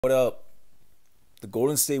What up? The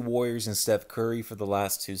Golden State Warriors and Steph Curry for the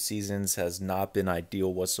last 2 seasons has not been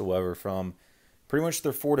ideal whatsoever from pretty much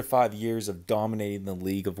their 4 to 5 years of dominating the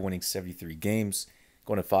league, of winning 73 games,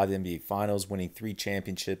 going to 5 NBA Finals, winning 3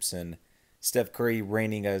 championships, and Steph Curry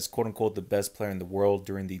reigning as quote-unquote the best player in the world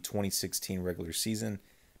during the 2016 regular season.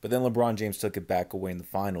 But then LeBron James took it back away in the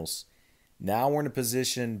finals. Now we're in a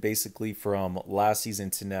position basically from last season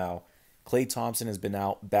to now. Klay Thompson has been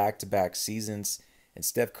out back-to-back seasons, and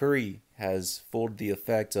Steph Curry has folded the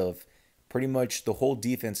effect of pretty much the whole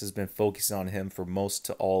defense has been focused on him for most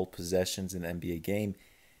to all possessions in the NBA game.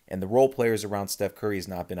 And the role players around Steph Curry has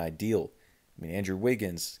not been ideal. I mean, Andrew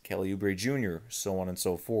Wiggins, Kelly Oubre Jr., so on and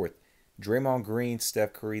so forth. Draymond Green,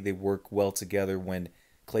 Steph Curry, they work well together when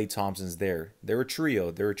Klay Thompson's there. They're a trio.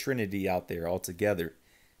 They're a trinity out there all together.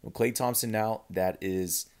 With Klay Thompson now, that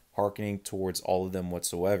is hearkening towards all of them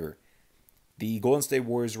whatsoever. The Golden State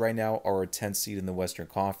Warriors right now are a 10th seed in the Western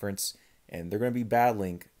Conference, and they're going to be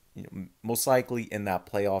battling, most likely in that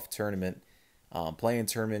playoff tournament, playing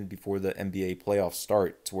tournament before the NBA playoffs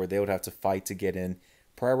start, to where they would have to fight to get in,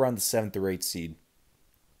 probably around the 7th or 8th seed.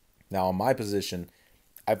 Now, in my position,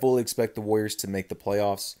 I fully expect the Warriors to make the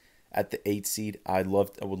playoffs at the 8th seed. I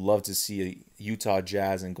would love to see a Utah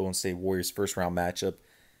Jazz and Golden State Warriors first round matchup.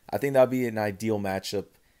 I think that would be an ideal matchup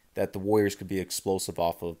that the Warriors could be explosive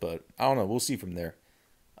off of, but I don't know. We'll see from there.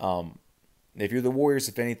 If you're the Warriors,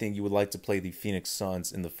 if anything, you would like to play the Phoenix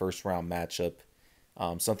Suns in the first round matchup,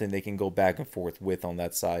 something they can go back and forth with on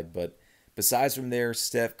that side. But besides from there,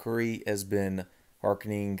 Steph Curry has been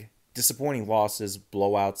hearkening disappointing losses,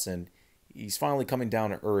 blowouts, and he's finally coming down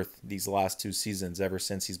to earth these last 2 seasons ever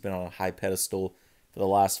since he's been on a high pedestal for the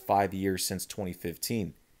last 5 years since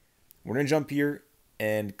 2015. We're going to jump here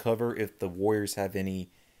and cover if the Warriors have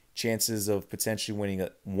any chances of potentially winning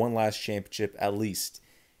one last championship at least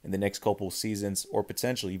in the next couple of seasons, or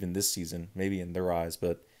potentially even this season, maybe in their eyes.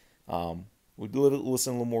 But we'll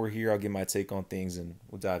listen a little more here. I'll get my take on things, and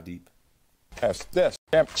we'll dive deep. Has this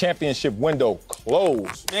championship window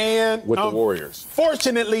closed, man, with the Warriors?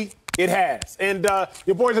 Fortunately, it has. And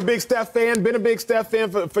your boy's a big Steph fan, been a big Steph fan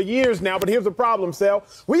for years now. But here's the problem, Sel.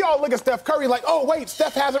 We all look at Steph Curry like, oh, wait,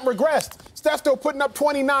 Steph hasn't regressed. Steph's still putting up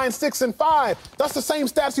 29, 6, and 5. That's the same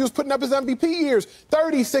stats he was putting up his MVP years,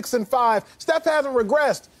 36 and 5. Steph hasn't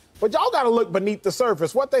regressed. But y'all got to look beneath the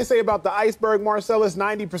surface. What they say about the iceberg, Marcellus,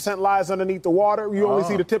 90% lies underneath the water. You only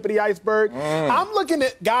see the tip of the iceberg. I'm looking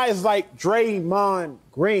at guys like Draymond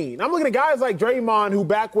Green. I'm looking at guys like Draymond, who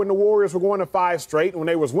back when the Warriors were going to 5 straight, when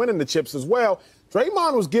they was winning the chips as well,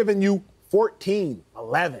 Draymond was giving you 14,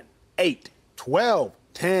 11, 8, 12,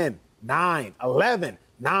 10, 9, 11,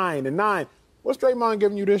 9, and 9. What's Draymond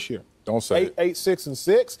giving you this year? Don't say 8, 6, and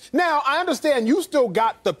 6. Now, I understand you still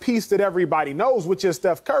got the piece that everybody knows, which is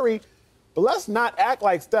Steph Curry, but let's not act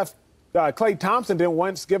like Klay Thompson didn't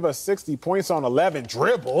once give us 60 points on 11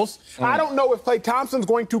 dribbles. I don't know if Klay Thompson's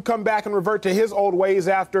going to come back and revert to his old ways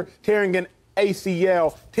after tearing an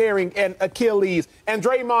ACL, tearing an Achilles. And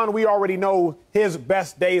Draymond, we already know his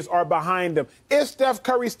best days are behind him. Is Steph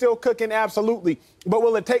Curry still cooking? Absolutely. But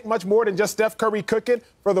will it take much more than just Steph Curry cooking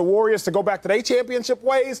for the Warriors to go back to their championship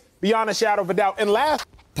ways? Beyond a shadow of a doubt. And last,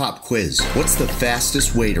 Pop quiz. What's the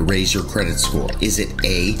fastest way to raise your credit score? Is it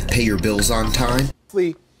A, pay your bills on time?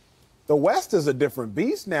 the West is a different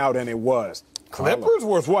beast now than it was. Clippers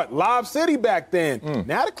was what? Lob City back then.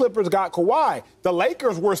 Now the Clippers got Kawhi. The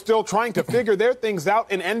Lakers were still trying to figure their things out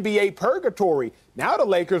in NBA purgatory. Now the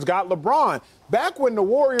Lakers got LeBron. Back when the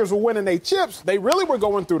Warriors were winning their chips, they really were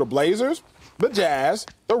going through the Blazers, the Jazz,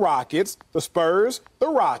 the Rockets, the Spurs, the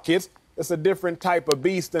Rockets. It's a different type of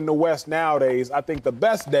beast in the West nowadays. I think the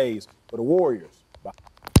best days for the Warriors.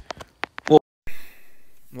 Well,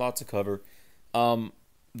 lot to cover.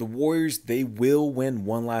 The Warriors, they will win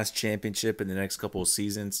one last championship in the next couple of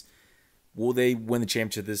seasons. Will they win the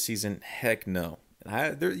championship this season? Heck no.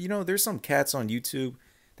 There's some cats on YouTube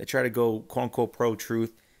that try to go quote-unquote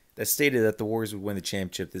pro-truth that stated that the Warriors would win the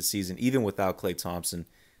championship this season, even without Klay Thompson.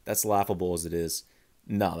 That's laughable as it is.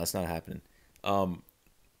 No, that's not happening.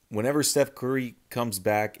 Whenever Steph Curry comes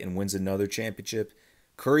back and wins another championship,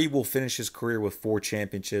 Curry will finish his career with 4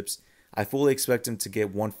 championships. I fully expect him to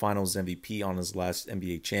get one Finals MVP on his last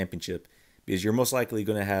NBA championship, because you're most likely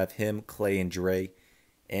going to have him, Klay, and Dre.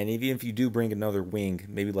 And even if you do bring another wing,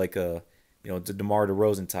 maybe like a DeMar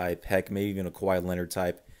DeRozan type, heck, maybe even a Kawhi Leonard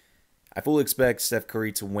type, I fully expect Steph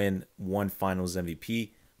Curry to win one Finals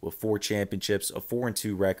MVP with 4 championships, a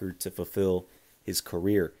 4-2 record to fulfill his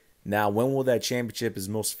career. Now, when will that championship is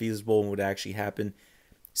most feasible and would actually happen?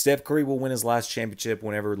 Steph Curry will win his last championship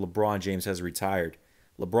whenever LeBron James has retired.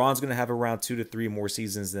 LeBron's going to have around 2 to 3 more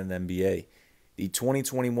seasons than the NBA. The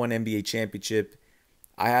 2021 NBA championship,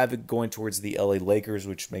 I have it going towards the LA Lakers,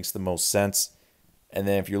 which makes the most sense. And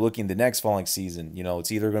then if you're looking the next following season,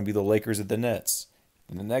 it's either going to be the Lakers or the Nets.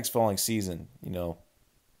 And the next following season,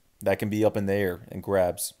 that can be up in the air and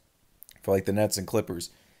grabs for like the Nets and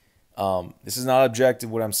Clippers. This is not objective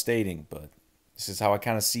what I'm stating, but this is how I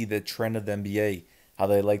kind of see the trend of the NBA, how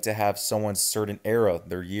they like to have someone's certain era,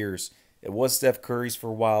 their years. It was Steph Curry's for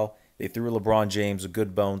a while. They threw LeBron James a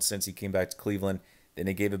good bone since he came back to Cleveland. Then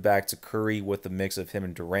they gave it back to Curry with the mix of him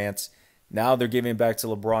and Durant. Now they're giving it back to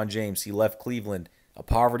LeBron James. He left Cleveland, a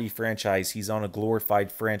poverty franchise. He's on a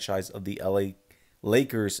glorified franchise of the LA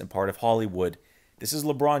Lakers and part of Hollywood. This is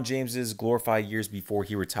LeBron James's glorified years before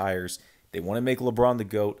he retires. They want to make LeBron the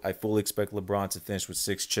GOAT. I fully expect LeBron to finish with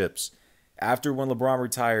 6 chips. After when LeBron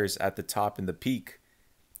retires at the top in the peak,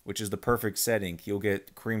 which is the perfect setting, he'll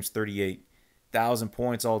get Kareem's 38,000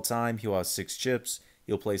 points all time. He'll have 6 chips.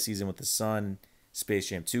 He'll play season with the Sun. Space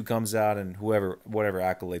Jam 2 comes out, and whatever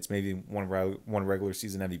accolades, maybe one regular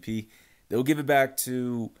season MVP. They'll give it back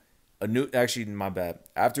to actually, my bad.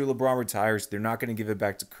 After LeBron retires, they're not going to give it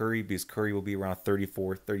back to Curry because Curry will be around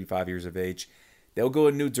 34, 35 years of age. They'll go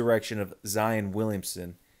a new direction of Zion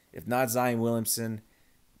Williamson. If not Zion Williamson,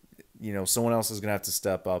 someone else is going to have to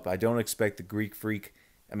step up. I don't expect the Greek Freak.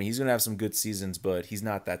 I mean, he's going to have some good seasons, but he's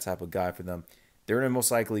not that type of guy for them. They're going to most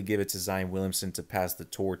likely give it to Zion Williamson to pass the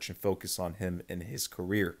torch and focus on him and his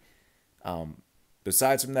career.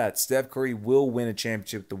 Besides from that, Steph Curry will win a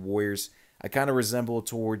championship with the Warriors. I kind of resemble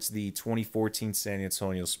towards the 2014 San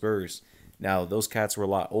Antonio Spurs. Now, those cats were a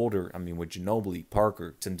lot older. I mean, with Ginobili,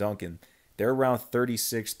 Parker, Tim Duncan, they're around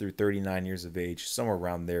 36 through 39 years of age, somewhere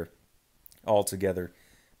around there altogether.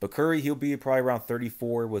 But Curry, he'll be probably around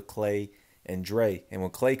 34 with Klay and Dre. And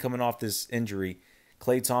with Klay coming off this injury,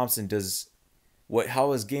 Klay Thompson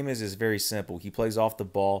how his game is very simple. He plays off the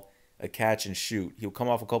ball, a catch and shoot. He'll come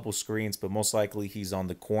off a couple screens, but most likely he's on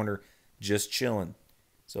the corner just chilling.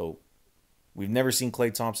 So we've never seen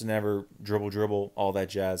Klay Thompson ever dribble, all that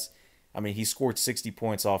jazz. I mean, he scored 60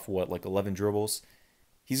 points off, 11 dribbles?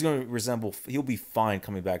 He'll be fine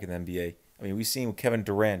coming back in the NBA. I mean, we've seen what Kevin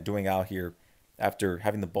Durant doing out here after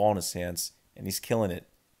having the ball in his hands, and he's killing it.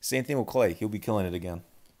 Same thing with Klay. He'll be killing it again.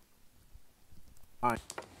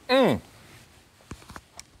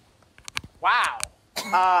 Wow.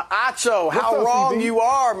 Acho, how wrong you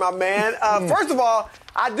are, my man. First of all,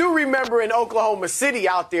 I do remember in Oklahoma City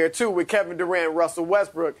out there, too, with Kevin Durant and Russell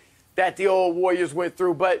Westbrook, that the old Warriors went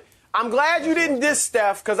through. But I'm glad you didn't diss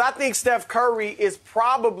Steph, because I think Steph Curry is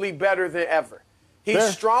probably better than ever. He's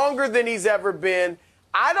stronger than he's ever been.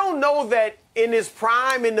 I don't know that in his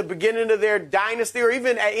prime, in the beginning of their dynasty, or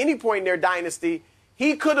even at any point in their dynasty,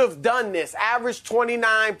 he could have done this, averaged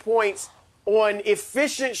 29 points on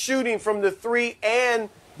efficient shooting from the 3 and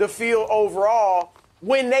the field overall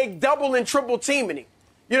when they double and triple teaming him.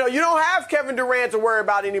 You don't have Kevin Durant to worry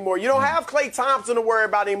about anymore. You don't have Klay Thompson to worry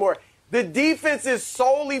about anymore. The defense is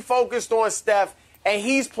solely focused on Steph, and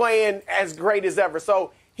he's playing as great as ever.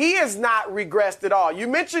 So he has not regressed at all. You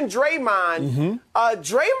mentioned Draymond.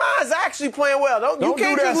 Draymond's actually playing well. You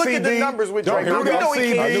can't just look at the numbers with Draymond. We know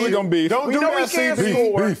he can't. I knew he gonna be. We know he can't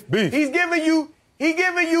score. Beef. He's giving you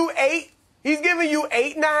 8. He's giving you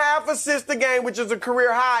 8.5 assists a game, which is a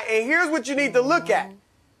career high. And here's what you need to look at.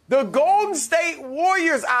 The Golden State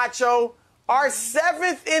Warriors, Acho, are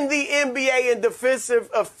 7th in the NBA in defensive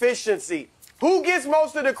efficiency. Who gets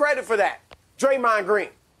most of the credit for that? Draymond Green.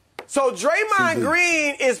 So Draymond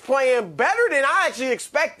Green is playing better than I actually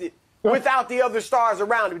expected without the other stars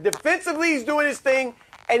around him. Defensively, he's doing his thing,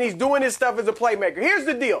 and he's doing his stuff as a playmaker. Here's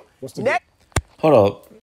the deal. Hold up.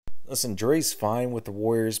 Listen, Dre's fine with the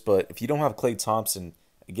Warriors, but if you don't have Klay Thompson,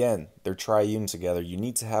 again, they're triune together. You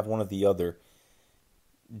need to have one of the other.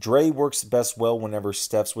 Dre works best whenever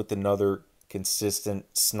Steph's with another consistent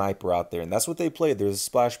sniper out there, and that's what they play. They're the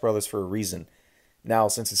Splash Brothers for a reason. Now,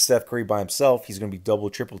 since it's Steph Curry by himself, he's going to be double,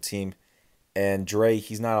 triple team, and Dre,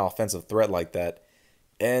 he's not an offensive threat like that.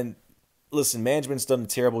 And listen, management's done a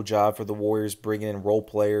terrible job for the Warriors bringing in role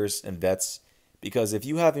players and vets. Because if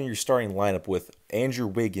you have in your starting lineup with Andrew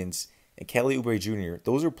Wiggins and Kelly Oubre Jr.,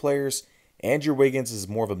 those are players. Andrew Wiggins is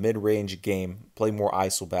more of a mid-range game, play more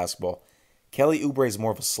ISO basketball. Kelly Oubre is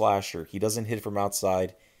more of a slasher. He doesn't hit from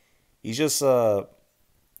outside. He's just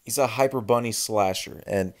he's a hyper bunny slasher.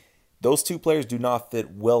 And those two players do not fit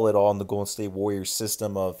well at all in the Golden State Warriors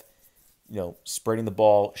system of, spreading the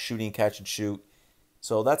ball, shooting, catch and shoot.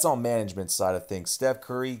 So that's on management side of things. Steph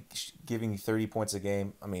Curry giving you 30 points a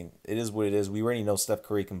game. I mean, it is what it is. We already know Steph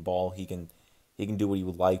Curry can ball. He can do what he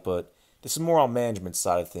would like, but this is more on management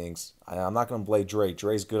side of things. I'm not going to blame Dre.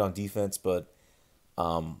 Dre's good on defense, but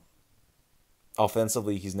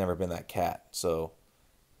offensively, he's never been that cat. So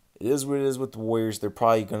it is what it is with the Warriors. They're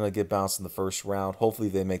probably going to get bounced in the first round. Hopefully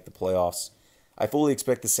they make the playoffs. I fully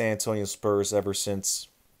expect the San Antonio Spurs ever since,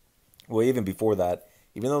 well, even before that,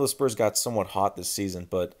 even though the Spurs got somewhat hot this season,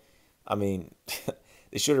 but, I mean,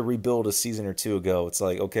 they should have rebuilt a season or two ago. It's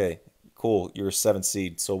like, okay, cool, you're a 7th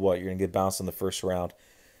seed, so what? You're going to get bounced in the first round.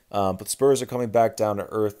 But the Spurs are coming back down to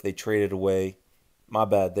earth. They traded away. My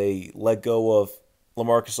bad. They let go of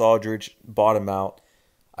LaMarcus Aldridge, bought him out.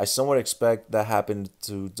 I somewhat expect that happened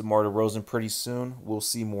to DeMar DeRozan pretty soon. We'll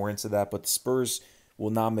see more into that, but the Spurs will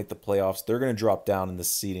not make the playoffs. They're going to drop down in the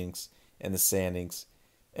seedings and the standings,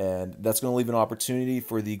 and that's going to leave an opportunity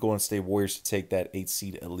for the Golden State Warriors to take that 8th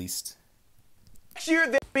seed at least. Next year,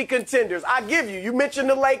 they'll be contenders. I give you. You mentioned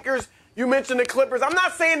the Lakers. You mentioned the Clippers. I'm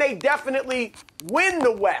not saying they definitely win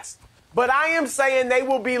the West, but I am saying they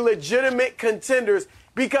will be legitimate contenders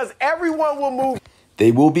because everyone will move.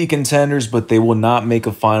 They will be contenders, but they will not make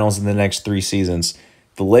a finals in the next 3 seasons.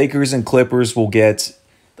 The Lakers and Clippers will get,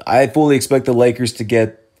 I fully expect the Lakers to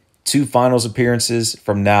get 2 finals appearances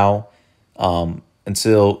from now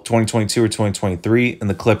until 2022 or 2023, and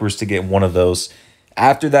the Clippers to get 1 of those.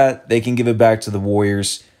 After that, they can give it back to the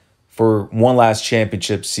Warriors for one last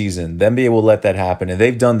championship season. The NBA will let that happen, and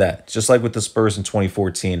they've done that, just like with the Spurs in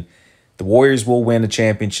 2014. The Warriors will win a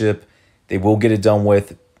championship. They will get it done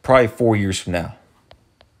with probably 4 years from now.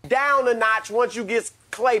 Down a notch once you get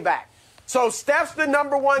Klay back. So Steph's the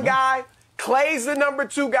number 1 guy. Klay's the number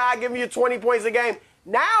 2 guy, giving you 20 points a game.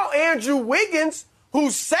 Now Andrew Wiggins,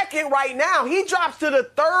 who's second right now, he drops to the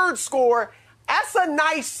 3rd scorer. That's a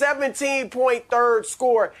nice 17-point 3rd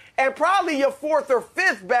score, and probably your 4th or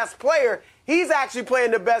 5th best player. He's actually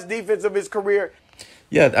playing the best defense of his career.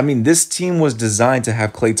 Yeah, I mean, this team was designed to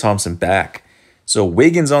have Klay Thompson back. So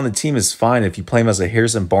Wiggins on the team is fine if you play him as a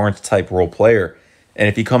Harrison Barnes-type role player. And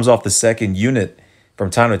if he comes off the second unit from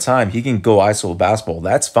time to time, he can go ISO basketball.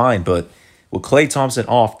 That's fine, but with Klay Thompson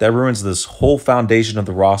off, that ruins this whole foundation of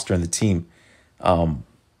the roster and the team.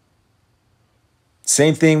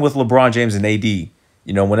 Same thing with LeBron James and AD. You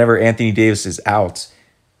know, whenever Anthony Davis is out,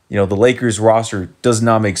 you know, the Lakers roster does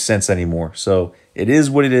not make sense anymore. So it is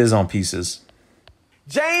what it is on pieces.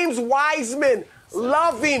 James Wiseman,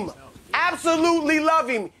 love him. Absolutely love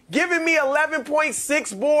him. Giving me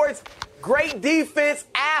 11.6 boards. Great defense,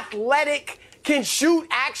 athletic, can shoot,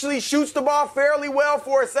 actually shoots the ball fairly well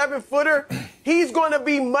for a 7-footer. He's going to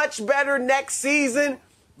be much better next season.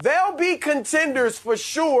 They'll be contenders for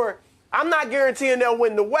sure. I'm not guaranteeing they'll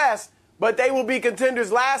win the West, but they will be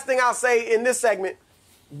contenders. Last thing I'll say in this segment,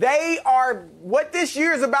 they are what this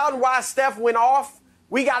year is about and why Steph went off.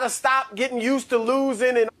 We got to stop getting used to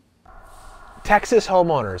losing. And Texas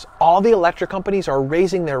homeowners, all the electric companies are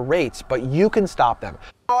raising their rates, but you can stop them.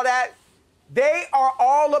 All that. They are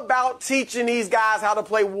all about teaching these guys how to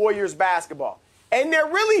play Warriors basketball. And they're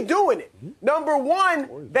really doing it. Number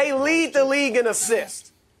 1, they lead the league in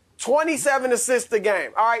assists. 27 assists a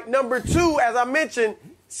game. All right. Number 2, as I mentioned,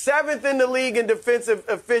 7th in the league in defensive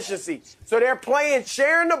efficiency. So they're playing,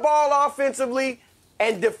 sharing the ball offensively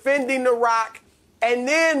and defending the rock. And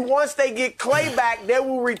then once they get Klay back, they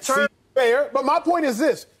will return. Fair, but my point is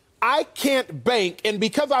this. I can't bank, and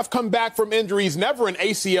because I've come back from injuries, never an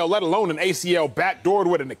ACL, let alone an ACL backdoored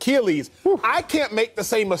with an Achilles, I can't make the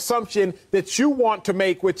same assumption that you want to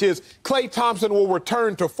make, which is Klay Thompson will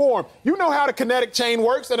return to form. You know how the kinetic chain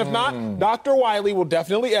works, and if not, Dr. Wiley will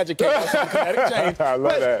definitely educate us on the kinetic chain. I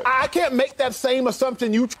love that. I can't make that same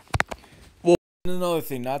assumption you. Well, another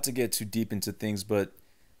thing, not to get too deep into things, but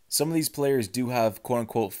some of these players do have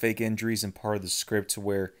quote-unquote fake injuries and part of the script to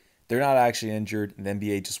where they're not actually injured, and the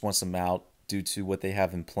NBA just wants them out due to what they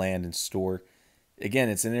have in planned in store. Again,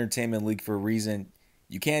 it's an entertainment league for a reason.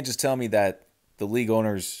 You can't just tell me that the league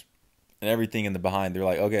owners and everything in the behind, they're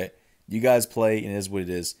like, okay, you guys play, and it is what it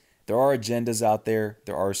is. There are agendas out there.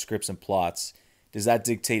 There are scripts and plots. Does that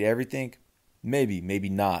dictate everything? Maybe, maybe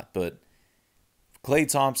not. But Klay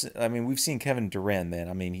Thompson, I mean, we've seen Kevin Durant, man.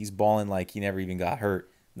 I mean, he's balling like he never even got hurt.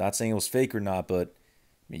 Not saying it was fake or not, but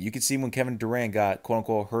I mean, you could see when Kevin Durant got,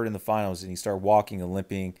 quote-unquote, hurt in the finals and he started walking and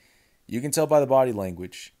limping. You can tell by the body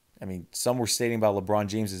language. I mean, some were stating about LeBron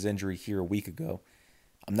James' injury here a week ago.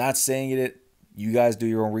 I'm not saying it. You guys do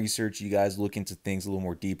your own research. You guys look into things a little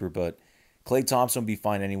more deeper. But Klay Thompson will be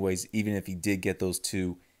fine anyways, even if he did get those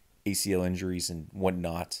 2 ACL injuries and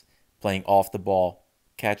whatnot. Playing off the ball,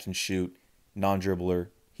 catch and shoot, non-dribbler.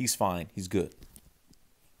 He's fine. He's good.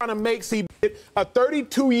 Trying to make a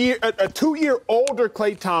 2-year older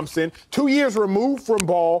Klay Thompson, 2 years removed from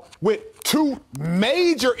ball with 2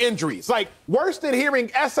 major injuries. Like, worse than hearing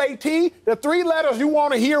SAT, the 3 letters you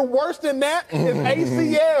want to hear worse than that is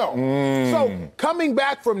ACL. So coming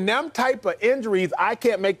back from them type of injuries, I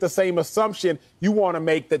can't make the same assumption you want to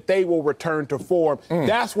make that they will return to form.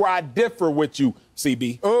 That's where I differ with you,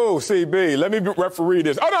 CB. Oh, CB, let me referee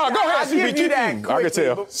this. Oh, no, go ahead, I'll CB. give you that I can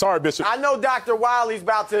tell. Sorry, Bishop. I know Dr. Wiley's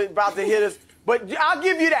about to hit us, but I'll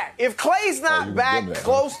give you that. If Klay's not back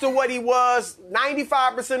close to what he was,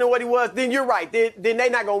 95% of what he was, then you're right. Then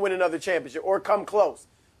they're not going to win another championship or come close.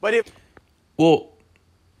 But if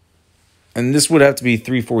and this would have to be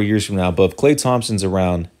 3-4 years from now, but if Klay Thompson's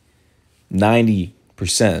around 90%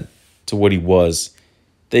 to what he was,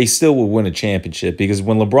 they still will win a championship, because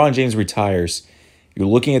when LeBron James retires, you're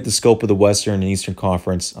looking at the scope of the Western and Eastern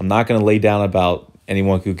Conference. I'm not going to lay down about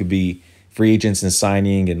anyone who could be free agents and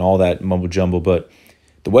signing and all that mumbo jumbo, but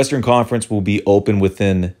the Western Conference will be open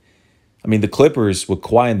within, I mean, the Clippers with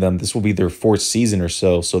Kawhi and them, this will be their 4th season or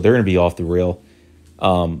so they're going to be off the rail.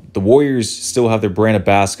 The Warriors still have their brand of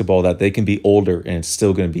basketball that they can be older and it's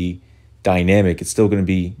still going to be dynamic. It's still going to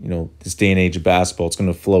be, this day and age of basketball. It's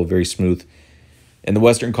going to flow very smooth. In the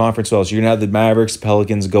Western Conference, you're going to have the Mavericks,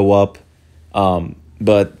 Pelicans go up.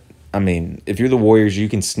 But, I mean, if you're the Warriors, you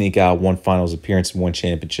can sneak out 1 finals appearance and 1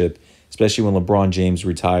 championship, especially when LeBron James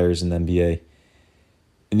retires in the NBA.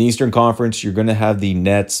 In the Eastern Conference, you're going to have the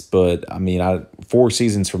Nets, but, I mean, 4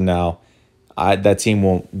 seasons from now, that team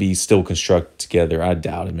won't be still constructed together. I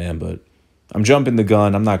doubt it, man, but I'm jumping the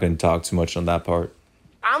gun. I'm not going to talk too much on that part.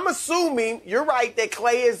 I'm assuming you're right that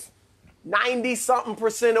Klay is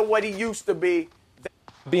 90-something% of what he used to be.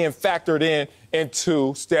 Being factored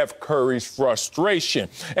into Steph Curry's frustration.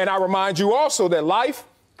 And I remind you also that life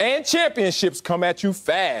and championships come at you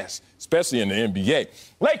fast, especially in the NBA.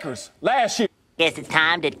 Lakers, last year. Guess it's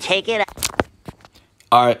time to take it up.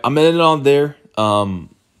 All right, I'm ending on there.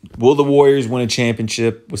 Will the Warriors win a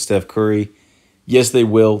championship with Steph Curry? Yes, they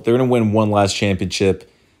will. They're going to win 1 last championship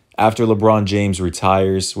after LeBron James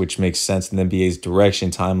retires, which makes sense in the NBA's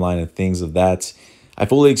direction, timeline, and things of that. I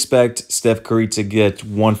fully expect Steph Curry to get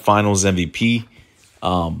 1 Finals MVP,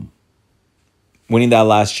 winning that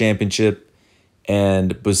last championship.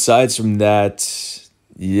 And besides from that,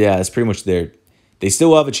 yeah, it's pretty much there. They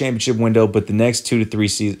still have a championship window, but the next 2 to 3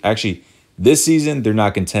 seasons, actually, this season, they're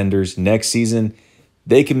not contenders. Next season,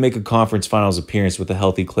 they can make a conference finals appearance with a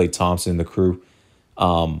healthy Klay Thompson and the crew.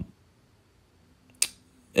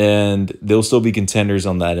 And they'll still be contenders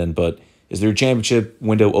on that end, but is their championship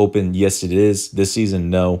window open? Yes, it is. This season,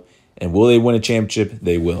 no. And will they win a championship?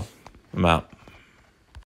 They will. I'm out.